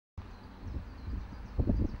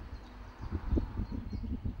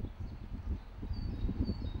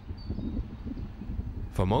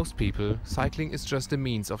For most people, cycling is just a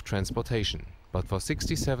means of transportation. But for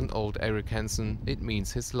 67-year-old Erik Hansen, it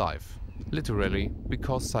means his life. Literally,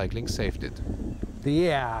 because cycling saved it.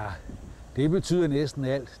 Det betyder næsten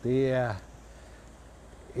alt. Det er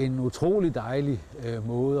en utrolig dejlig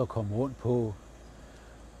måde at komme rundt på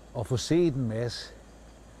og få set en masse.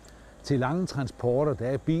 Til lange transporter, der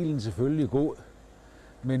er bilen selvfølgelig god,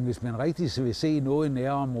 men hvis man rigtig vil se noget i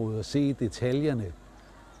nærområdet og se detaljerne,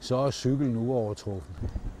 så er cyklen uovertruffen.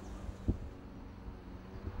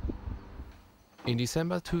 In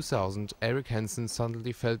December 2000, Erik Hansen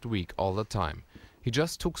suddenly felt weak all the time. He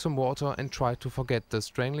just took some water and tried to forget the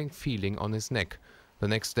strangling feeling on his neck. The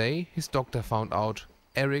next day, his doctor found out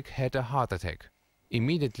Erik had a heart attack.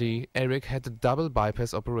 Immediately, Erik had a double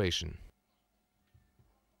bypass operation.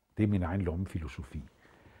 Det er min egen lommefilosofi.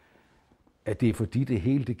 At det er fordi det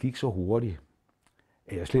hele det gik så hurtigt,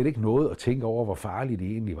 at jeg slet ikke nåede at tænke over, hvor farligt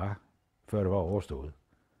det egentlig var, før det var overstået.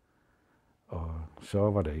 Og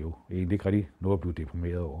så var der jo egentlig ikke rigtig noget at blive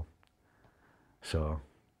deprimeret over. Så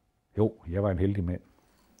jo, jeg var en heldig mand.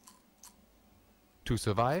 To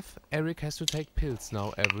survive, Erik has to take pills now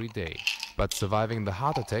every day. But surviving the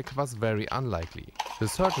heart attack was very unlikely. The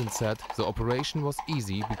surgeon said the operation was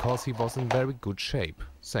easy because he was in very good shape,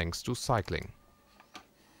 thanks to cycling.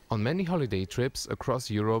 On many holiday trips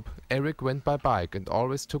across Europe, Erik went by bike and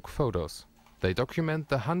always took photos. They document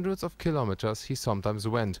the hundreds of kilometers he sometimes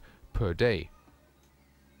went per day.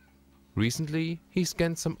 Recently, he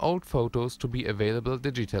scanned some old photos to be available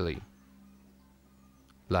digitally,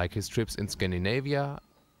 like his trips in Scandinavia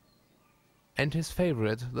and his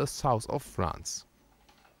favorite, the south of France.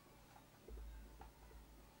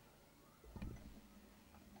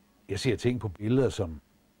 Jeg ser ting på billeder, som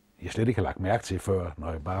jeg slet ikke har lagt mærke til før,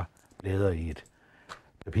 når jeg bare bladrer i et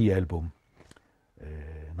papiralbum,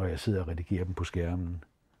 når jeg sidder og redigerer dem på skærmen.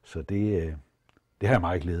 Så det har jeg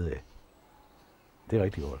meget glæde af. Det er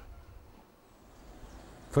rigtig godt.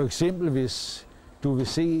 For eksempel hvis du vil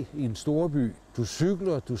se i en storby, du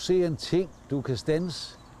cykler, du ser en ting, du kan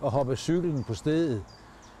standse og hoppe af cyklen på stedet.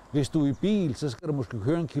 Hvis du er i bil, så skal du måske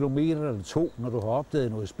køre 1 kilometer eller 2, når du har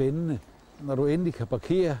opdaget noget spændende. Når du endelig kan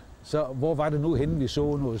parkere, så hvor var det nu henne, vi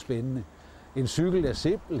så noget spændende? En cykel er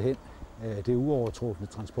simpelthen det uovertrufne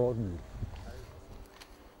transportmiddel.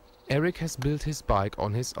 Erik has built his bike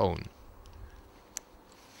on his own.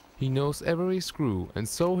 He knows every screw and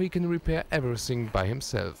so he can repair everything by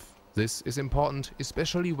himself. This is important,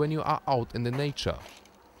 especially when you are out in the nature.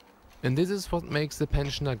 And this is what makes the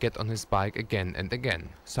pensioner get on his bike again and again.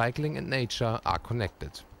 Cycling and nature are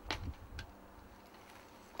connected.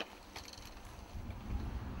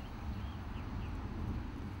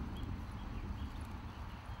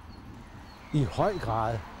 I høj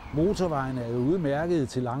grad. Motorvejen er jo udmærket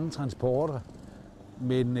til lange transporter,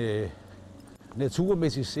 men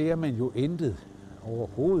naturmæssigt ser man jo intet,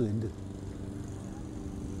 overhovedet intet.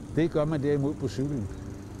 Det gør man derimod på cyklen.